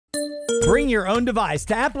Bring your own device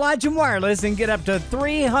to Appalachian Wireless and get up to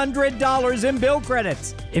 $300 in bill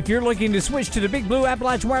credits. If you're looking to switch to the Big Blue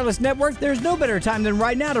Appalachian Wireless Network, there's no better time than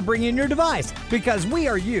right now to bring in your device, because we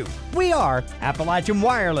are you. We are Appalachian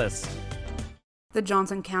Wireless. The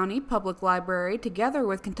Johnson County Public Library, together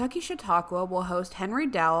with Kentucky Chautauqua, will host Henry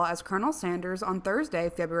Dowell as Colonel Sanders on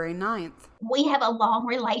Thursday, February 9th. We have a long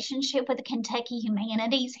relationship with the Kentucky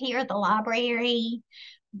Humanities here at the library.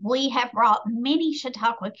 We have brought many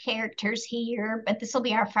Chautauqua characters here, but this will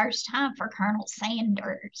be our first time for Colonel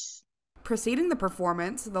Sanders. Preceding the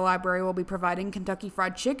performance, the library will be providing Kentucky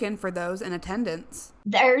Fried Chicken for those in attendance.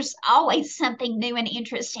 There's always something new and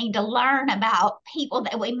interesting to learn about people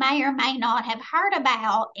that we may or may not have heard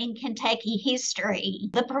about in Kentucky history.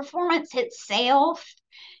 The performance itself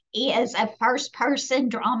is a first-person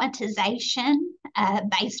dramatization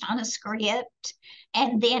based on a script.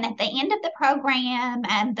 And then at the end of the program,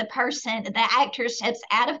 the actor steps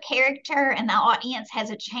out of character and the audience has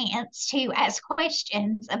a chance to ask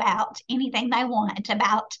questions about anything they want,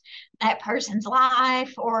 about that person's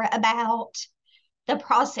life or about the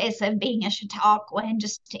process of being a Chautauqua and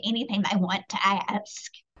just anything they want to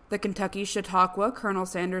ask. The Kentucky Chautauqua Colonel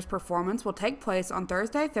Sanders performance will take place on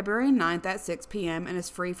Thursday, February 9th at 6 p.m. and is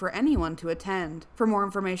free for anyone to attend. For more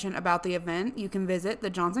information about the event, you can visit the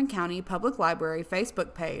Johnson County Public Library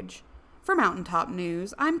Facebook page. For Mountaintop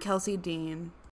News, I'm Kelsey Dean.